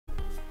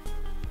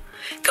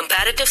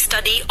comparative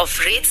study of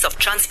rates of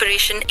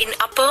transpiration in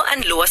upper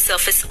and lower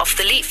surface of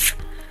the leaf.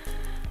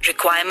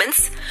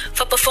 Requirements.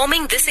 For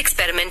performing this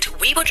experiment,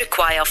 we would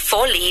require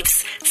 4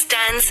 leaves,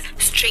 stands,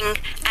 string,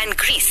 and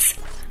grease.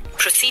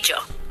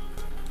 Procedure.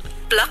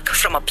 Pluck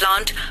from a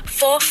plant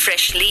 4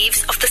 fresh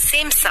leaves of the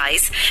same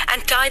size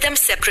and tie them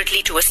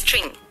separately to a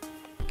string.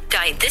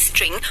 Tie this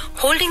string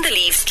holding the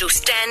leaves to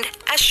stand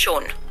as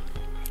shown.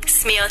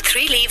 Smear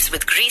 3 leaves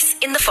with grease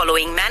in the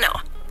following manner.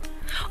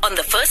 On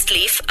the first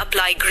leaf,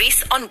 apply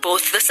grease on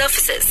both the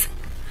surfaces.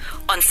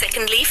 On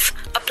second leaf,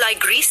 apply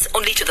grease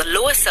only to the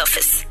lower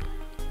surface.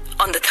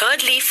 On the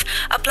third leaf,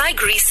 apply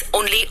grease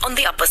only on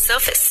the upper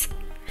surface.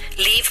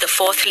 Leave the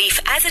fourth leaf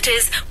as it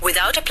is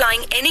without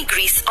applying any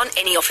grease on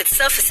any of its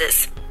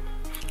surfaces.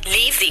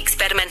 Leave the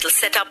experimental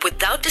setup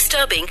without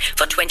disturbing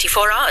for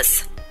 24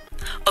 hours.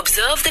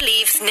 Observe the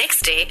leaves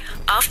next day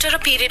after a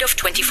period of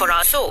 24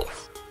 hours or so.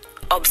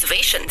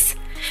 Observations.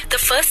 The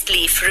first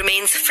leaf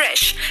remains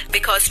fresh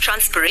because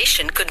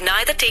transpiration could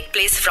neither take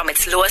place from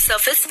its lower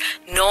surface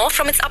nor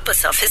from its upper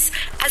surface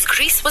as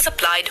grease was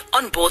applied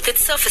on both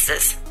its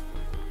surfaces.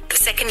 The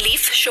second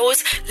leaf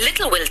shows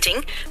little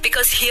wilting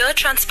because here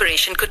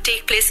transpiration could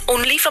take place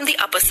only from the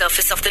upper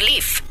surface of the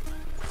leaf.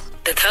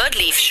 The third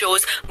leaf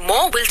shows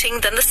more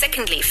wilting than the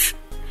second leaf.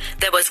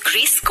 There was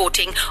grease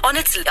coating on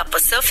its upper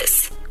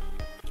surface.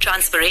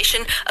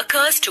 Transpiration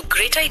occurs to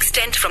greater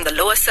extent from the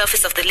lower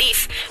surface of the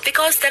leaf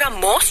because there are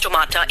more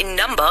stomata in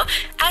number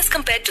as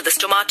compared to the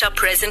stomata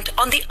present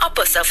on the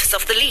upper surface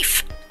of the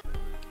leaf.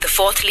 The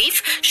fourth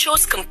leaf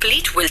shows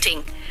complete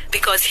wilting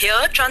because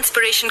here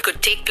transpiration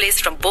could take place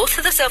from both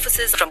of the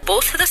surfaces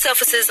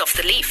of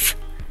the leaf.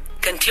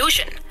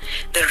 Conclusion.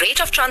 The rate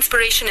of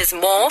transpiration is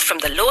more from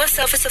the lower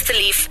surface of the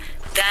leaf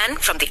than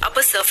from the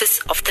upper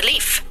surface of the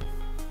leaf.